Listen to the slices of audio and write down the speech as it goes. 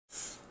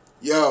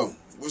Yo,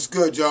 what's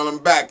good, y'all? I'm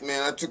back,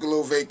 man. I took a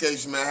little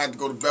vacation, man. I had to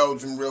go to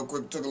Belgium real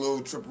quick. Took a little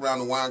trip around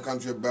the wine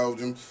country of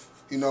Belgium.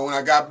 You know, when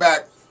I got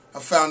back, I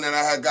found that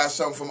I had got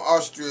something from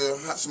Austria,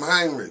 some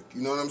Heinrich.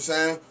 You know what I'm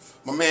saying?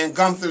 My man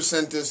Gunther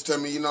sent this to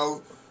me, you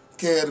know.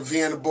 The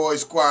Vienna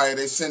Boys Choir,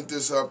 they sent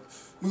this up.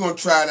 We're going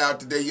to try it out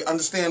today. You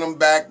understand I'm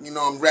back. You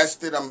know, I'm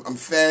rested. I'm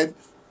fed.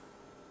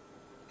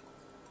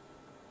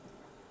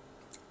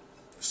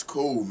 It's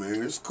cool,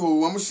 man. It's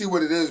cool. I'm going to see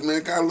what it is, man.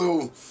 It got a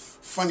little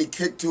funny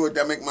kick to it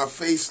that make my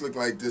face look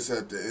like this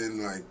at the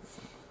end. Like,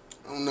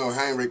 I don't know,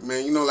 Heinrich,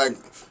 man. You know, like,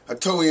 I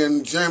told you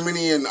in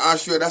Germany and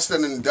Austria, that's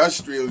that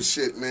industrial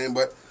shit, man.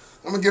 But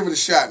I'm going to give it a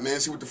shot, man.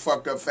 See what the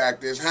fucked up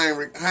fact is.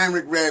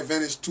 Heinrich Red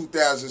Vintage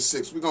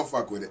 2006. We're going to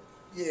fuck with it.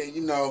 Yeah,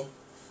 you know,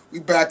 we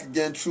back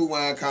again, True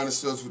Wine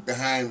Connoisseurs with the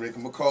Heinrich.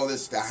 I'm going to call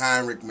this the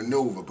Heinrich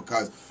Maneuver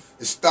because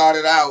it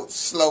started out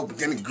slow, but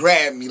then it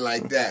grabbed me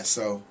like that.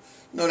 So,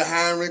 you know, the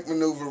Heinrich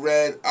Maneuver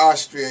Red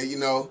Austria, you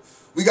know.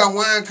 We got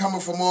wine coming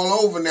from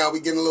all over now.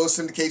 We getting a little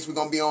syndication. We're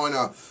going to be on,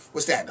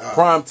 what's that?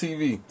 Prime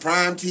TV.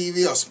 Prime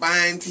TV or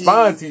Spine TV.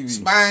 Spine TV.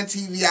 Spine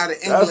TV out of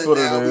England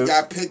now. We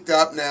got picked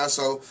up now,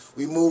 so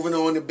we moving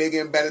on to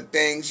bigger and better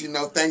things, you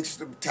know, thanks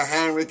to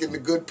Heinrich and the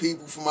good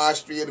people from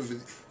Austria,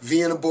 the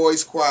Vienna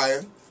Boys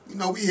Choir. You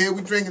know, we here,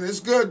 we drinking. It's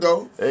good,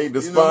 though. Hey,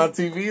 the Spine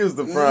TV is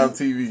the Prime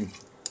TV.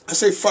 I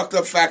say fucked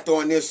up factor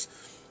on this.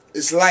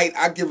 It's light.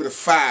 I give it a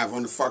 5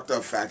 on the fucked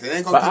up factor. It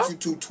ain't going to get you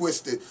too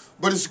twisted,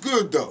 but it's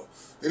good, though.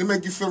 It'll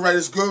make you feel right.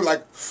 It's good.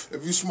 Like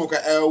if you smoke an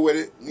L with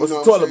it. What's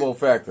the toilet bowl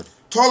factor?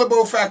 Toilet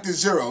bowl factor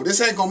 0. This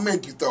ain't gonna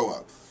make you throw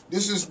up.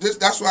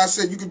 That's why I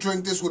said you can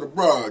drink this with a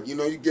broad. You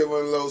know, you give her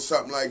a little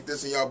something like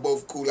this, and y'all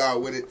both cool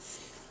out with it.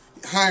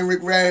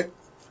 Heinrich Red,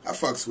 I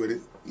fucks with it.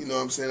 You know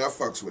what I'm saying? I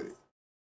fucks with it.